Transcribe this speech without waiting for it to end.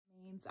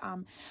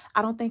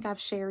I don't think I've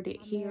shared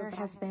it here.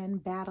 Has been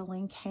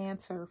battling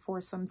cancer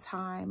for some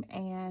time,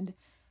 and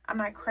I'm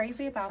not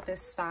crazy about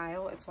this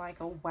style. It's like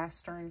a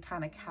Western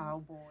kind of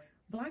cowboy.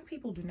 Black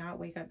people do not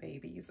wake up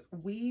babies.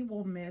 We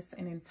will miss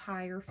an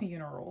entire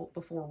funeral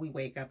before we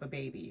wake up a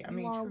baby. I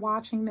mean, you are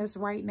watching this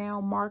right now,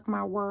 mark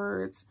my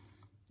words,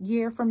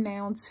 year from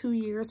now, 2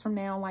 years from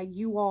now, like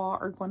you all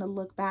are going to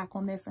look back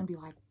on this and be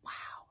like,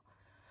 wow,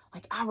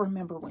 like I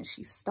remember when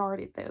she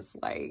started this.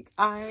 Like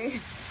Bonjour,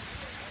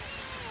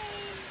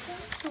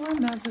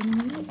 mes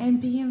amis, and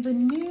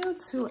bienvenue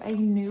to a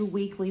new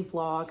weekly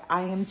vlog.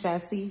 I am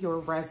Jessie, your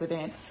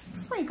resident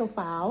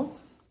Francophile.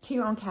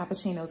 Here on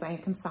Cappuccinos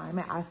and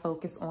Consignment, I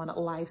focus on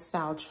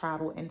lifestyle,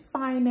 travel, and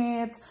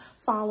finance.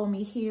 Follow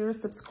me here,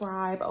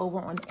 subscribe over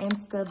on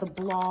Insta, the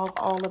blog,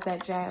 all of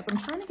that jazz. I'm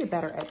trying to get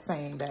better at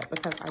saying that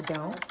because I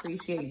don't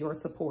appreciate your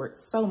support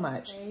so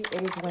much.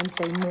 It is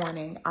Wednesday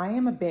morning. I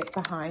am a bit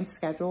behind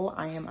schedule.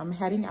 I'm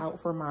heading out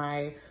for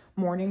my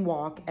morning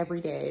walk every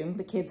day.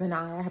 The kids and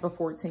I have a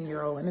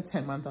 14-year-old and a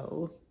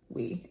 10-month-old.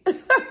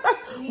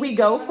 We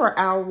go for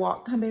our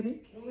walk. Huh,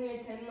 baby? You mean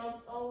a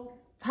 10-month-old?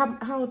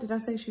 How old did I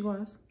say she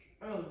was?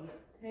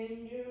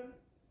 10 years.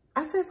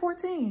 I said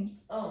 14.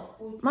 Oh,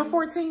 14. My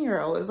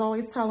 14-year-old is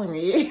always telling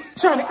me,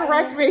 trying to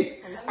correct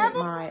me. I have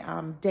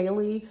my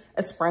daily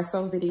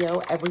espresso video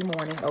every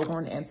morning over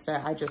on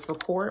Insta. I just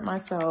record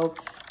myself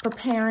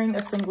preparing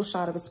a single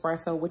shot of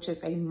espresso, which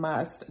is a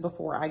must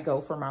before I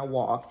go for my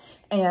walk.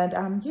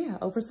 And yeah,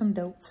 over some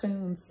dope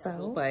tunes.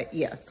 So, but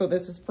yeah, so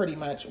this is pretty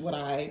much what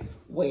I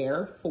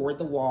wear for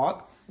the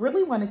walk.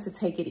 Really wanted to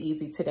take it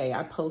easy today.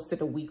 I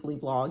posted a weekly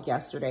vlog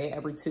yesterday.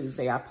 Every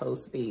Tuesday I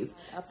post these.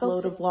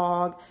 Upload a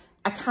vlog.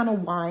 I kind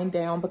of wind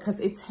down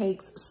because it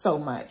takes so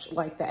much,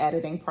 like the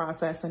editing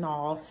process and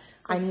all.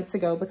 So I need to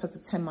go because the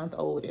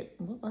 10-month-old,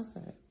 what was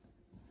that?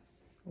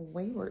 A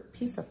wayward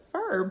piece of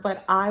fur,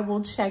 but I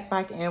will check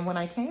back in when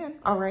I can.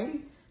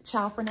 Alrighty,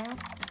 ciao for now.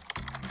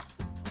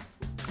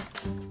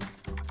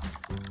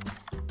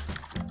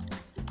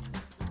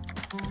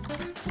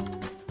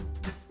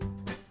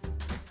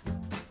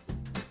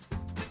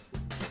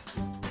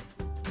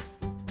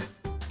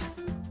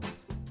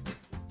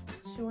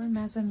 Bonjour,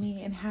 mes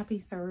amis, and happy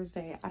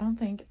Thursday. I don't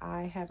think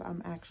I have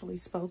actually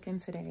spoken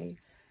today.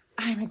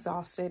 I'm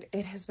exhausted.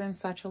 It has been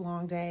such a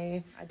long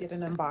day. I did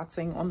an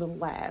unboxing on the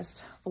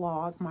last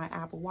vlog, my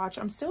Apple Watch.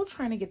 I'm still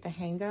trying to get the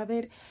hang of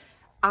it.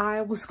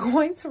 I was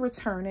going to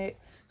return it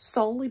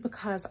solely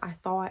because I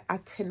thought I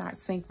could not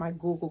sync my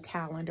Google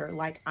Calendar.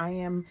 Like, I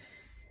am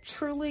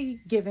truly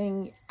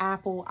giving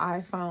Apple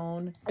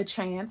iPhone a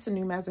chance. A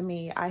new mes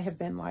amis. I have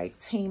been like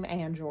team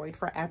Android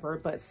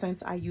forever, but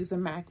since I use a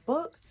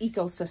MacBook,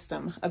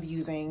 ecosystem of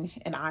using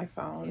an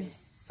iPhone is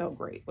so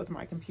great with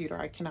my computer.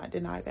 I cannot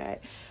deny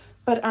that.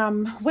 But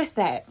with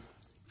that,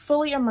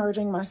 fully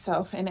immersing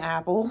myself in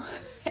Apple,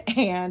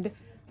 and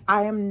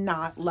I am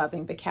not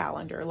loving the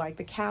calendar. Like,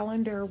 the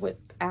calendar with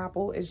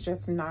Apple is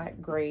just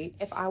not great.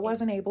 If I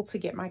wasn't able to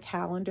get my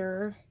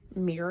calendar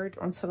mirrored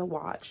onto the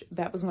watch,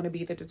 that was going to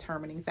be the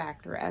determining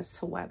factor as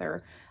to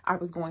whether I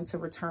was going to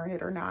return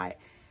it or not.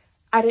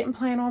 I didn't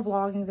plan on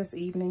vlogging this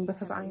evening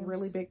because I have a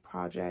really big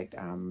project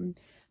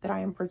that I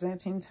am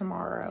presenting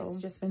tomorrow. It's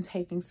just been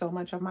taking so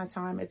much of my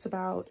time. It's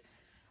about,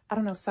 I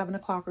don't know, 7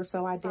 o'clock or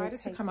so. I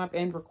decided to come up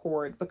and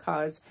record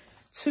because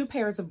 2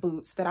 pairs of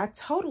boots that I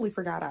totally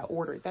forgot I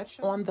ordered.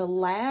 On the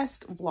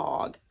last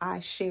vlog, I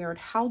shared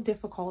how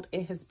difficult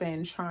it has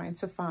been trying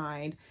to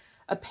find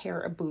a pair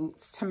of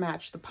boots to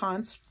match the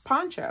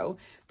poncho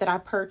that I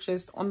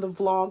purchased on the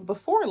vlog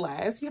before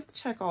last. You have to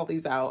check all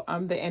these out,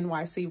 the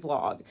NYC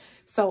vlog.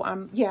 So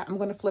yeah, I'm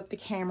going to flip the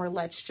camera.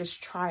 Let's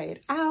just try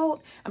it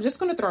out. I'm just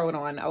going to throw it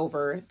on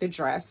over the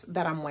dress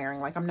that I'm wearing.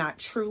 Like, I'm not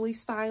truly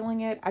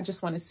styling it. I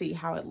just want to see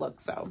how it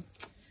looks. So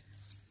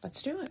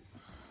let's do it.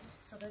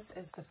 So this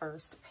is the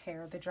first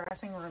pair. The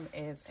dressing room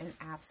is an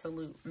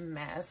absolute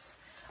mess.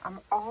 I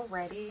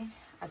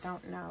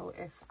don't know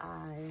if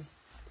I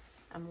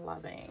am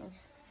loving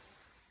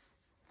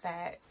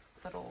that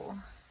little,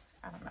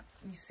 I don't know,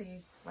 you see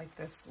like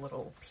this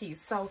little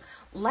piece. So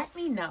let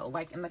me know,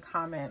 like, in the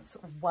comments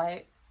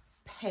what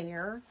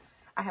pair.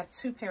 I have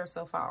 2 pairs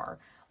so far.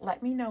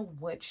 Let me know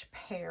which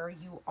pair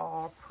you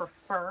all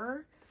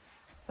prefer,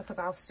 because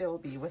I'll still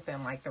be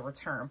within like the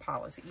return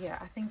policy. Yeah,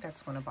 I think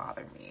that's going to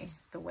bother me,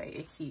 the way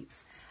it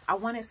keeps. I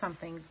wanted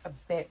something a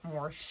bit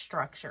more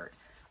structured.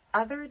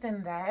 Other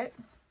than that,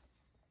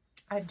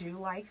 I do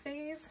like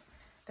these.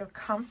 They're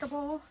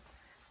comfortable,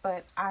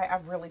 but I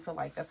really feel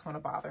like that's going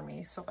to bother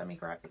me. So let me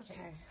grab the cake.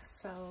 Okay,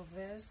 so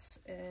this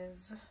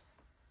is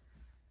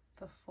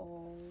the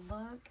full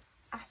look.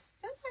 I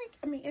feel like,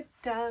 I mean, it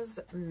does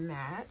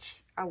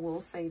match. I will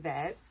say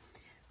that.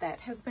 That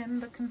has been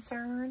the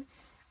concern,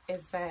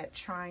 is that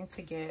trying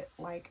to get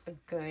like a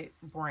good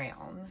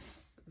brown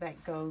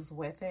that goes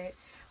with it.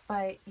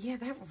 But yeah,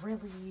 that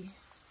really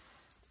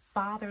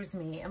bothers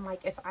me. And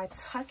like, if I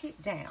tuck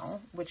it down,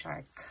 which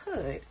I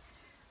could,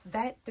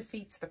 that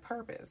defeats the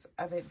purpose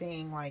of it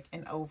being like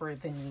an over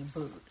the knee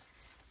boot.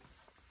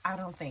 I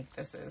don't think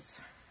this is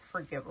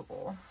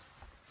forgivable.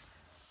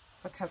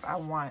 because I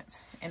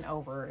want an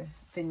over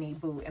the knee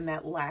boot, and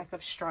that lack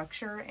of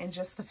structure and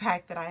just the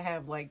fact that I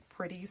have like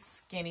pretty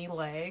skinny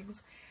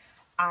legs,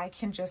 I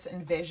can just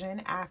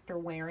envision after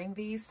wearing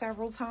these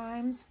several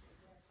times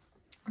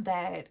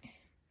that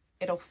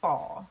it'll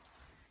fall,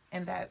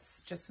 and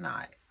that's just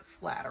not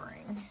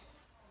flattering.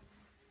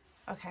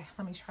 Okay,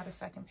 let me try the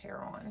second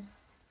pair on.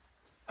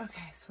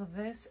 Okay, so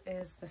this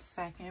is the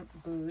second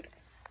boot.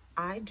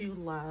 I do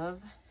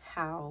love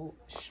how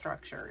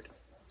structured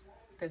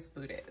this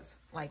boot is.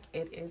 Like,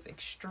 it is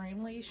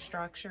extremely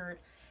structured.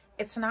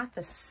 It's not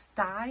the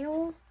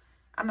style.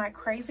 I'm not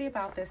crazy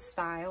about this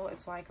style.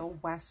 It's like a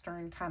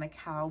Western kind of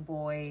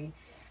cowboy.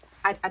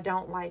 I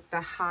don't like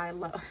the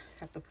high-low. I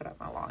have to put up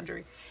my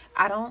laundry.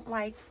 I don't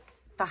like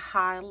the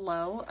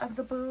high-low of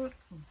the boot,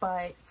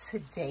 but to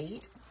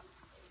date,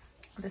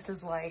 this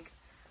is like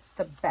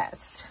the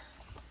best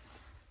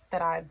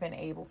that I've been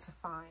able to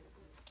find.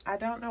 I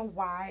don't know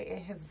why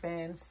it has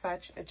been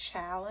such a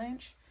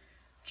challenge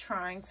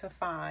trying to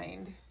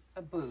find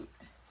a boot.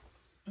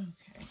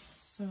 Okay,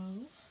 so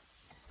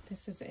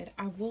this is it.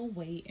 I will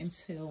wait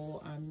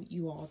until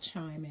you all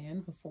chime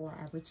in before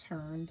I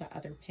return the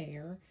other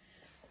pair.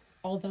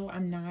 Although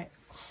I'm not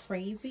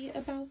crazy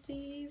about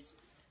these,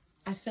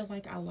 I feel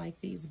like I like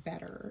these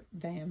better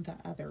than the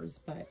others.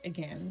 But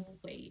again,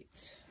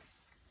 wait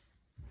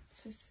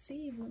to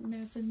see what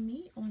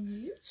Merci on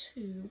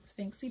YouTube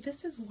thinks. See,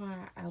 this is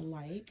why I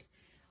like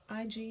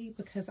IG,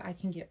 because I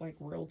can get like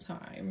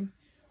real-time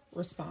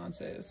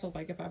responses. So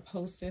like if I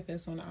posted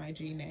this on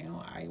IG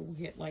now, I will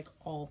get like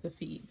all the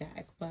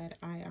feedback. But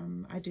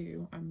I'm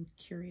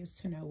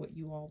curious to know what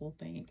you all will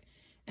think.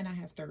 And I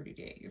have 30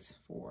 days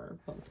for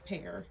both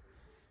pair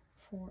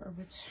for a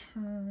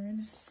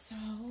return. So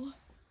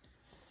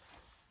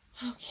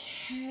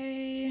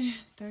okay,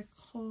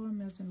 d'accord,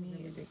 mes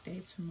amis, a big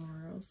day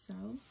tomorrow. So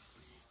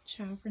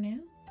ciao for now.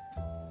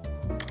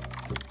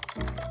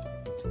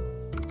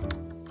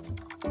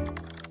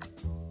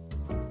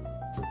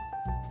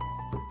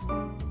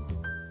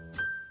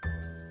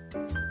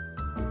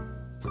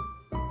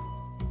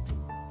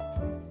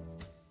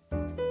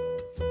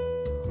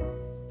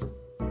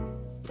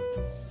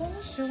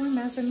 Bonjour,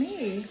 mes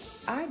amis.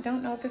 I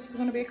don't know if this is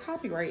going to be a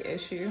copyright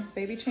issue.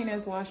 Baby Chena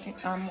is watching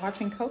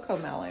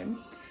CoComelon.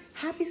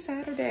 Happy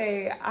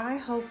Saturday. I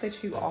hope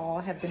that you all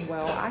have been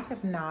well. I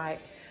have not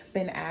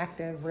been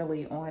active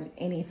really on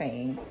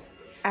anything.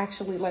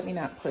 Actually, let me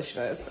not push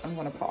this. I'm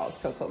going to pause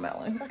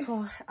CoComelon.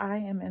 Oh, I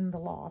am in the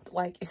loft.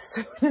 Like, as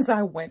soon as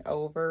I went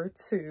over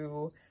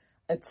to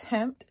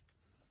attempt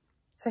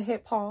to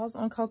hit pause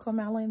on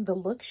CoComelon, the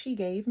look she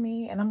gave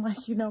me, and I'm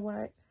like, you know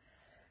what?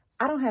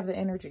 I don't have the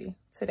energy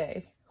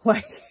today.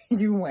 Like,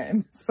 you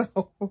win.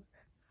 So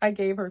I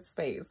gave her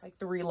space, like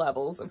 3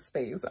 levels of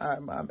space.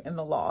 I'm in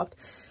the loft.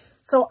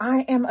 So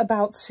I am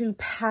about to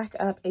pack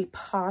up a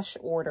Posh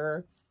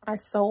order. I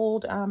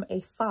sold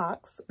a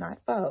Fox, not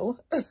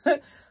faux,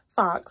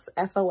 Fox,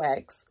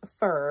 F-O-X,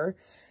 fur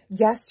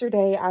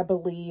yesterday, I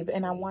believe.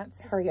 And I want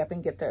to hurry up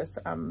and get this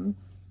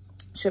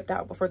shipped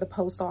out before the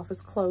post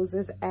office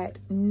closes at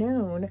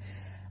noon.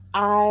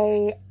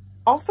 I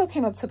also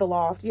came up to the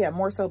loft, yeah,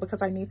 more so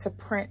because I need to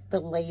print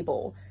the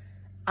label.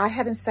 I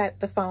haven't set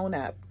the phone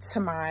up to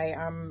my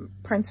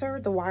printer,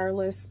 the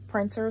wireless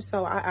printer,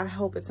 so I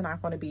hope it's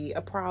not going to be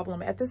a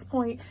problem. At this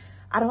point,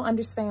 I don't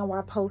understand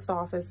why post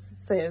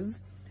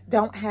offices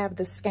don't have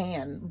the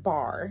scan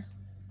bar.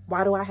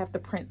 Why do I have to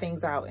print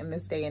things out in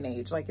this day and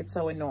age? Like, it's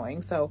so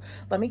annoying. So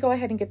let me go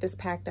ahead and get this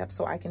packed up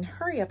so I can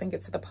hurry up and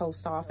get to the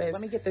post office.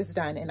 Let me get this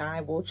done and I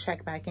will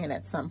check back in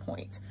at some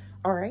point.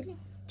 Alrighty.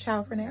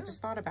 Ciao for now. I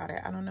just thought about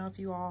it. I don't know if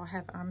you all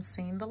have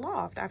seen the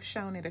loft. I've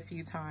shown it a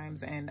few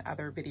times in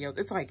other videos.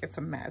 It's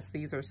a mess.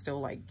 These are still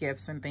like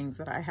gifts and things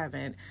that I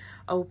haven't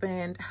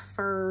opened.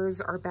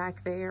 Furs are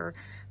back there.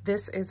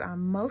 This is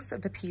most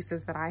of the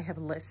pieces that I have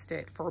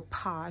listed for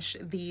Posh.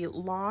 The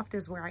loft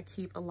is where I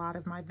keep a lot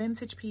of my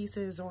vintage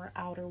pieces or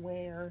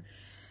outerwear.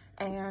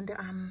 And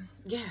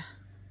yeah,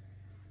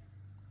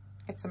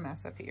 it's a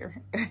mess up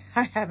here.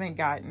 I haven't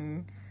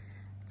gotten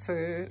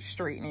to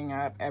straightening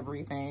up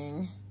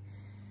everything.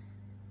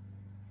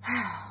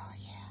 Oh,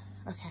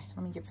 yeah. Okay,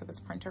 let me get to this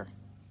printer.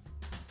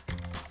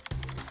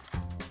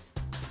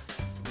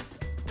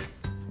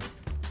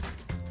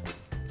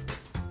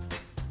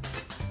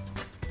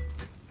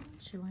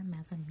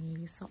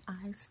 So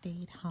I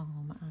stayed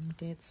home,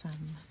 did some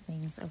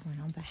things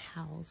around the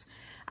house.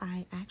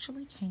 I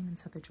actually came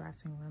into the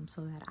dressing room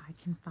so that I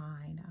can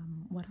find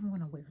what I'm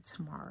going to wear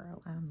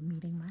tomorrow. I'm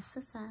meeting my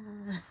sister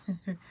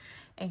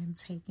and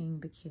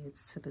taking the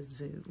kids to the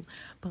zoo.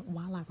 But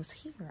while I was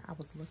here, I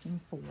was looking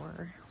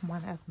for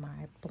one of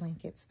my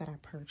blankets that I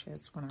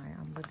purchased when I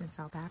lived in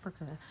South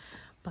Africa.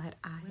 But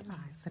I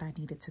realized that I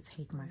needed to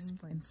take my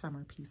spring and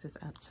summer pieces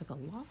up to the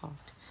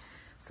loft.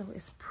 So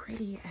as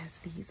pretty as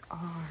these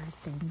are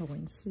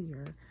dangling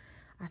here,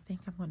 I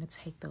think I'm going to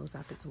take those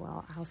up as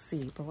well. I'll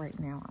see, but right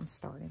now I'm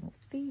starting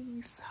with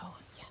these. So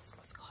yes,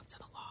 let's go up to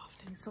the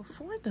loft. Okay, so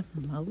for the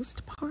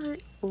most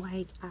part,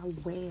 like, I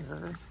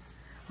wear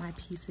my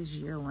pieces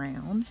year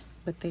round.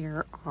 but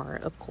there are,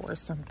 of course,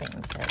 some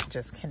things that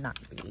just cannot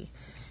be.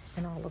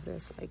 And all of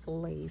this like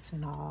lace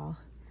and all.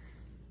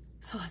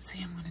 So let's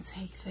see, I'm gonna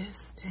take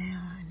this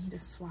down. I need to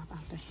swap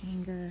out the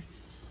hanger.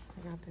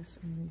 I got this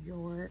in New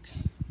York.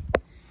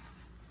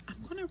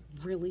 I'm gonna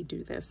really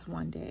do this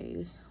one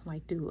day,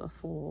 like do a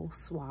full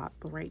swap,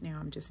 but right now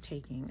I'm just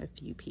taking a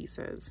few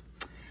pieces.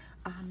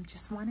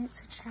 Just wanted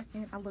to check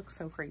in. I look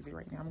so crazy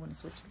right now. I'm gonna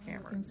switch the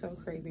camera. I'm so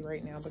crazy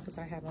right now because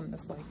I have on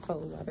this like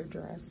faux leather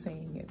dress,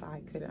 seeing if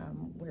I could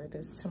wear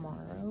this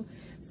tomorrow.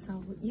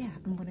 So yeah,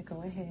 I'm gonna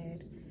go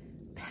ahead,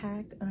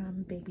 pack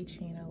baby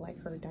Chena,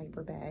 like her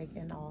diaper bag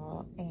and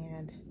all,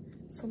 and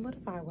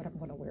solidify what I'm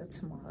gonna wear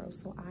tomorrow.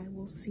 So I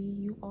will see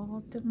you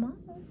all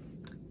tomorrow.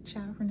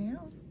 Ciao for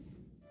now.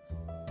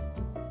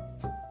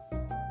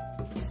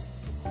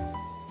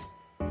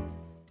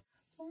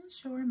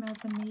 Bonjour,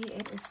 mes amis.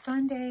 It is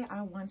Sunday.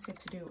 I wanted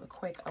to do a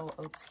quick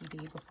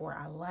OOTD before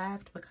I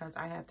left because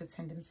I have the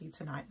tendency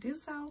to not do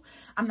so.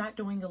 I'm not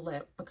doing a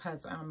lip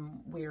because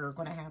we're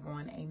going to have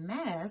on a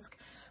mask,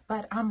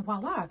 but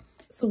voila.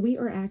 So we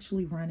are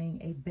actually running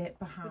a bit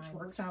behind, which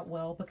works out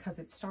well because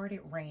it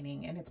started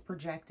raining and it's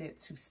projected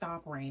to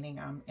stop raining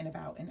in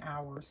about an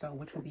hour or so,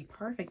 which will be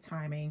perfect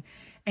timing.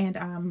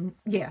 And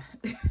yeah,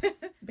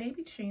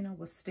 baby Chena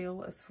was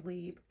still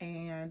asleep,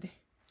 and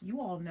you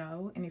all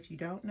know, and if you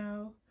don't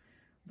know,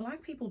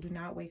 Black people do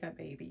not wake up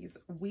babies.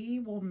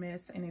 We will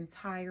miss an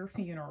entire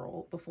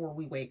funeral before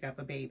we wake up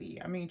a baby.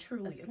 I mean,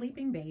 truly, a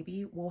sleeping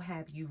baby will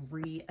have you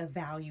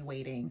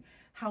re-evaluating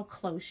how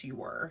close you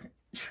were.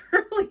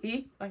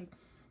 Truly, like,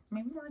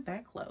 maybe we weren't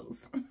that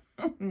close.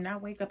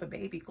 Not wake up a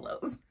baby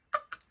close.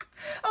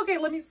 Okay,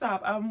 let me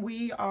stop.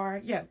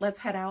 Yeah, let's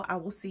head out. I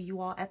will see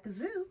you all at the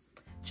zoo.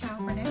 Ciao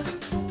for now.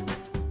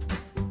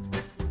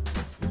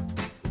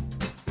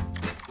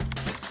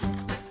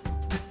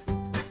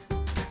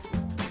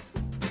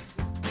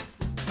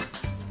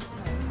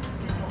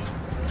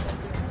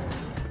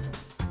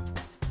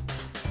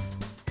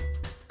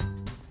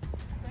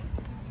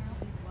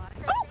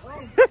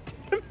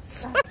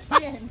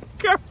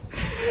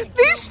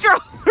 These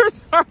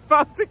strollers are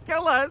about to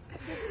kill us.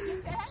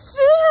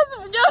 She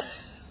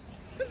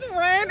has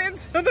ran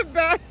into the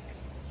back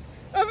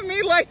of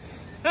me like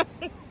that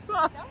was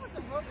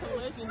a real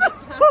collision.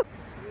 So,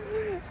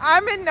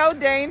 I'm in no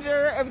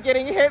danger of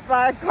getting hit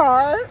by a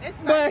car.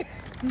 But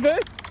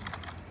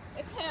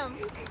it's him.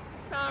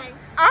 Sorry.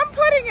 I'm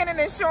putting in an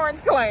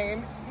insurance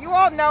claim. You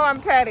all know I'm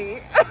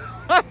petty.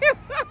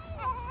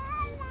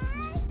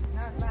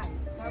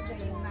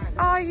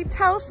 Are you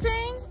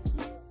toasting?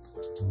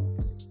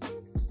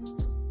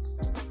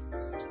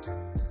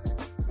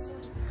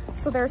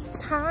 So there's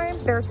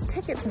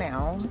tickets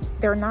now.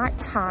 They're not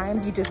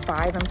timed. You just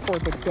buy them for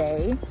the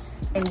day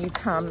and you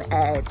come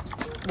at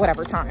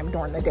whatever time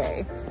during the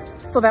day.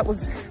 So that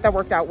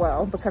worked out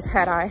well, because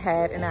had I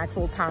had an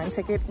actual time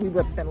ticket, we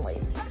would have been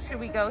late. Should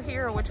we go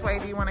here, or which way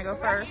do you want to go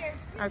first?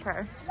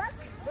 Okay.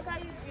 Look how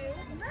you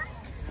do.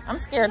 I'm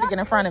scared to get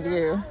in front of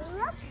you.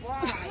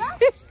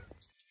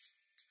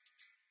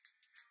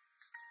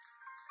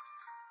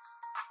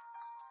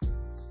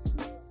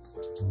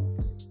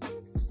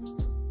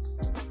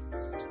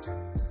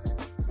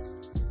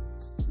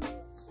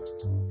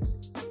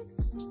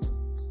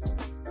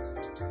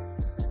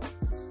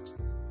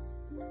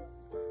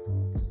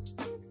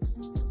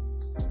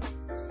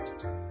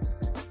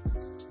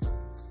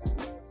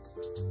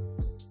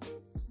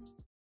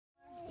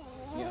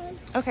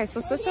 Okay, so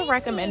sister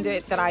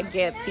recommended that I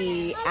get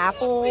the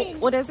apple,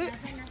 what is it?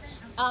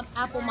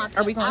 Apple macchiato.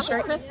 Are we going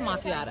straight? Crisp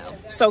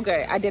macchiato. So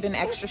good. I did an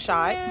extra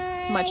shot.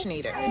 Much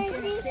needed.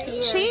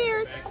 Cheers.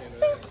 Cheers.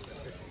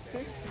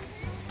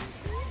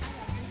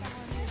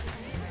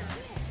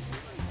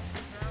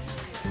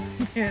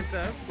 Yeah, it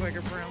does like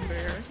a brown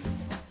bear.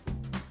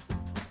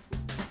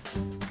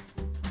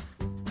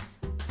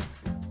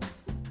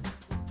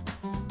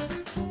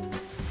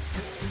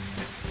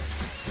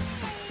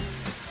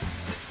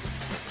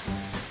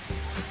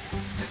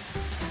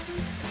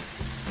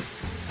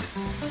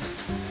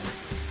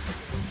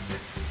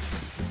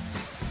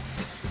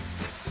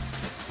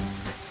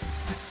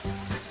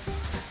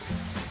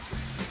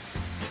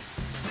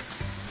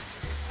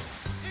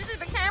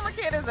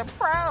 Is a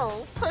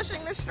pro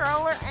pushing the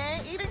stroller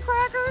and eating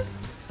crackers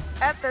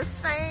at the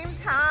same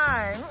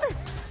time.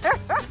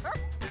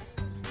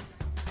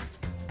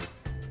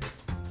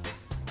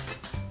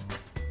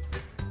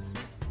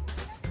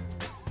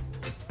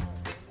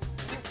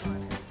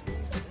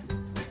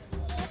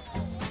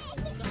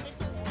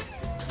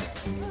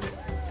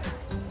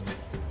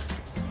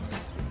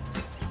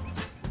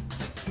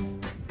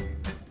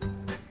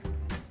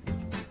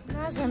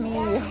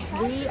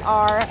 We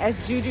are,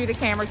 as Juju the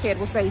camera kid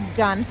will say,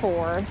 done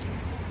for.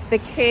 The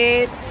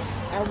kid,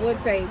 I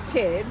would say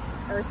kids,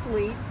 are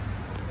asleep.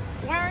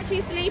 Why aren't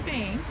you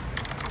sleeping?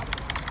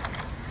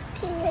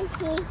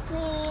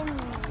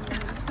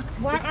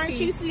 Why aren't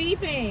you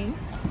sleeping?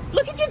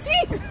 Look at your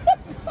teeth.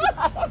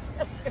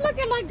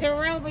 Looking like the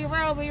Roby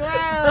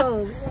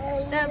Road.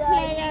 The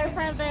player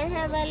from the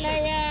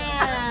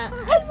Himalaya.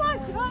 Oh my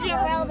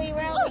God. Roby.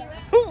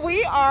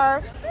 We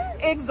are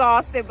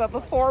exhausted, but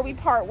before we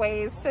part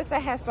ways,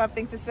 Sissa has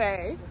something to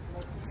say.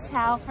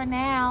 Ciao for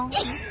now.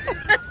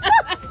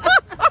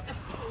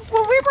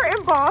 When we were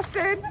in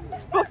Boston,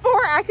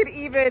 before I could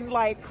even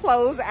like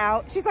close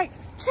out, she's like,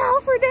 ciao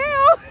for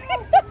now.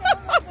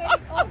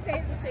 All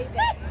day to say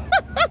that.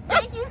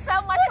 Thank you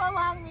so much for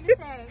allowing me to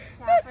say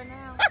ciao for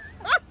now.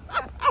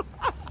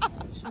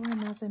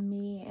 Bonjour,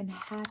 me, and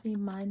happy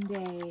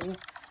Monday.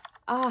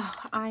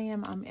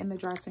 I'm in the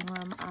dressing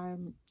room.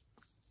 I'm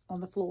on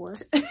the floor,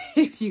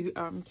 if you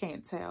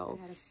can't tell.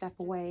 I had to step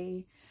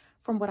away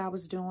from what I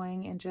was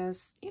doing and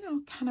just, you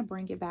know, kind of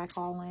bring it back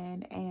all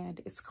in.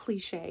 And as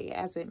cliche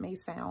as it may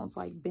sound,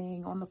 like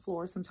being on the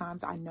floor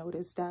sometimes I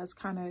notice does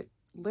kind of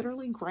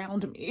literally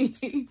ground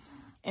me.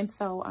 And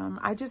so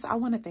I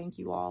want to thank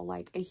you all,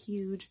 like a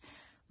huge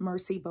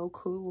merci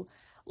beaucoup.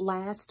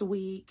 Last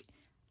week,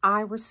 I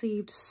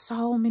received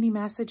so many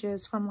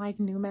messages from like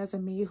new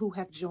me who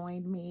have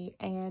joined me,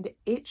 and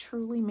it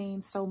truly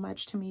means so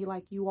much to me.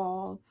 Like you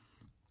all,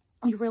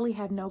 you really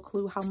have no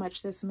clue how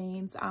much this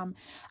means.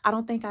 I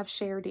don't think I've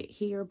shared it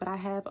here, but I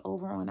have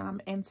over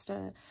on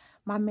Insta.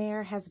 My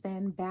mare has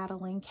been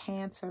battling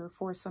cancer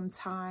for some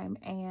time,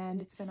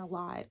 and it's been a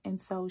lot. And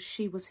so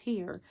she was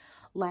here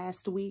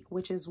last week,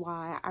 which is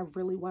why I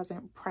really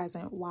wasn't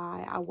present,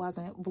 why I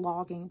wasn't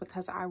vlogging,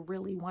 because I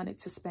really wanted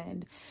to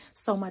spend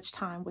so much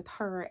time with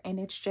her. And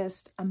it's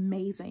just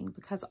amazing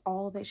because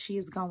all that she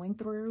is going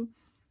through,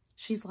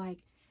 she's like,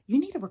 you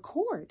need to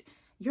record.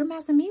 Your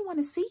me want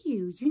to see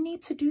you. You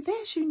need to do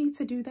this. You need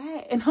to do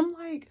that. And I'm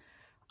like,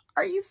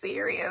 are you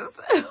serious?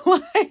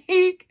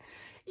 Like,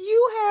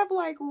 you have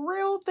like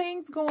real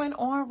things going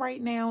on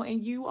right now,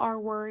 and you are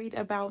worried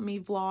about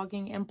me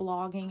vlogging and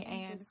blogging.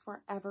 And I'm just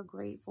forever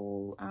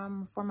grateful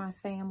for my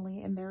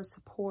family and their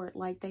support.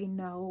 Like, they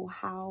know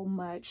how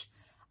much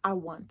I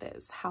want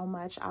this, how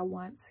much I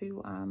want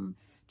to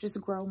just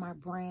grow my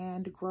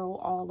brand, grow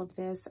all of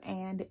this.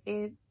 And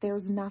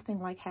there's nothing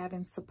like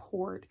having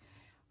support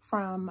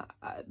from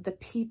the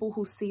people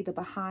who see the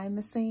behind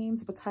the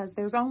scenes, because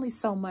there's only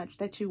so much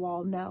that you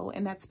all know.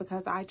 And that's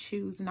because I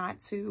choose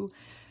not to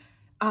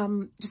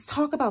just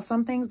talk about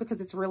some things because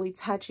it's really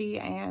touchy,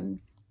 and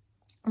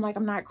I'm like,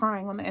 I'm not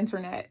crying on the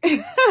internet.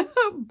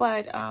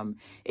 But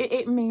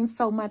it means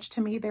so much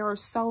to me. There are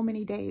so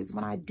many days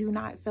when I do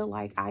not feel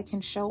like I can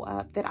show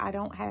up, that I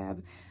don't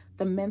have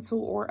the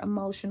mental or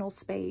emotional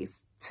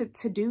space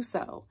to do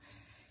so.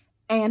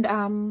 And,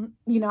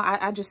 you know,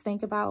 I just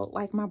think about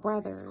like my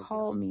brother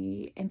called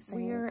me and said,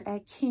 we're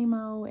at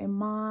chemo and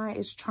Ma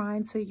is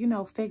trying to, you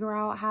know, figure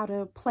out how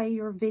to play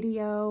your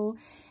video.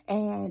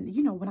 And,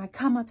 you know, when I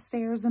come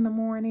upstairs in the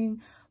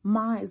morning,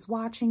 Ma is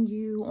watching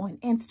you on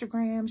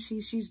Instagram.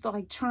 She's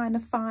like trying to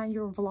find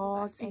your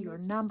vlogs, and your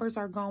numbers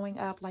are going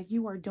up. Like,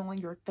 you are doing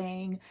your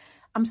thing.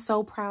 I'm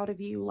so proud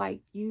of you. Like,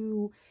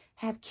 you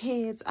have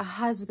kids, a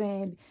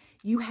husband.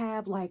 You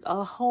have like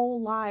a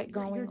whole lot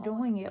going on. You're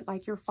doing it,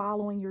 like you're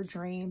following your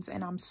dreams,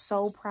 and I'm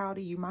so proud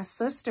of you. My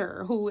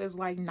sister, who is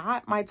like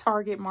not my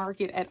target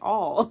market at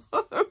all,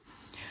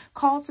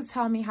 called to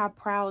tell me how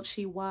proud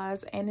she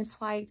was. And it's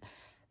like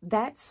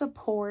that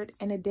support,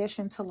 in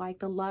addition to like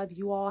the love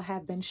you all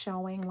have been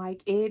showing,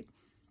 like it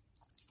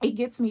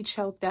gets me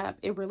choked up.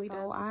 It really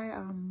does.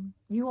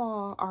 You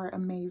all are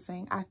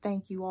amazing. I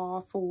thank you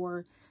all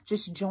for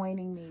just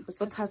joining me,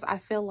 because I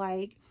feel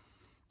like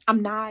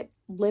I'm not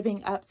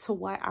living up to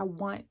what I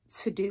want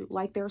to do.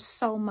 Like, there's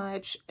so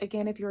much.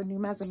 Again, if you're a new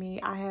me,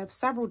 I have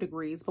several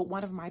degrees, but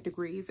one of my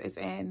degrees is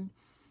in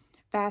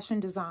fashion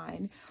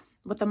design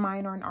with a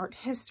minor in art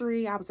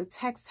history. I was a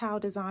textile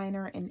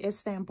designer in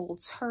Istanbul,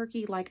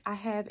 Turkey. Like, I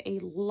have a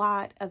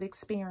lot of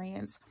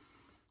experience,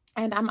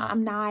 and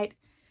I'm not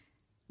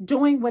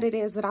doing what it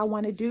is that I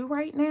want to do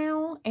right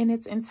now in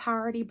its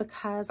entirety,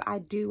 because I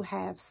do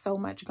have so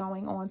much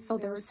going on. So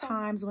there's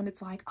times when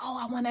it's like, oh,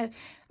 I'm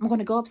going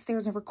to go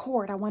upstairs and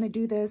record. I want to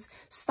do this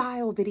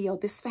style video,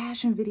 this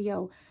fashion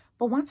video.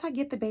 But once I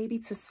get the baby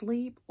to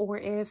sleep, or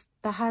if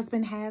the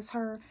husband has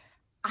her,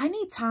 I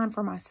need time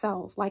for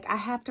myself. Like, I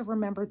have to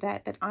remember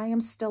that I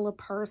am still a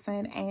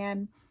person,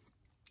 and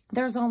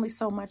there's only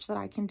so much that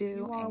I can do.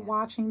 You are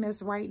watching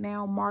this right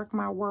now, mark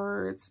my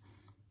words.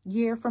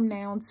 Year from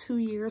now, 2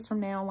 years from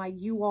now, like,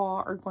 you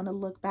all are going to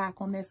look back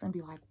on this and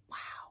be like, wow,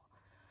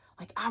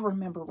 like, I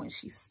remember when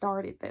she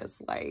started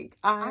this. Like,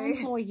 I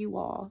implore you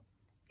all,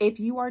 if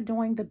you are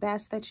doing the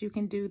best that you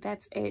can do,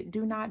 that's it.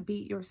 Do not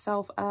beat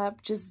yourself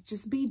up.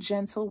 Just be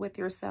gentle with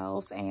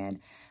yourselves. And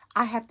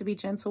I have to be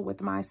gentle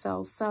with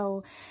myself.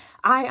 So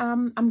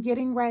I'm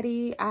getting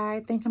ready.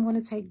 I think I'm going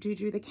to take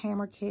Juju, the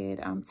camera kid,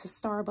 to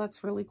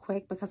Starbucks really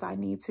quick, because I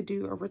need to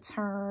do a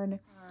return.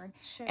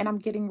 And I'm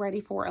getting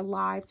ready for a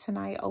live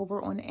tonight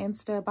over on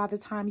Insta. By the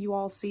time you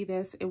all see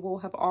this, it will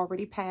have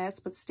already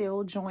passed, but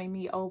still join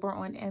me over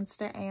on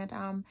Insta.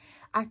 And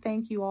I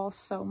thank you all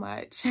so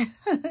much.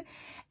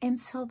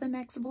 Until the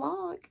next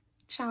vlog.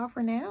 Ciao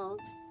for now.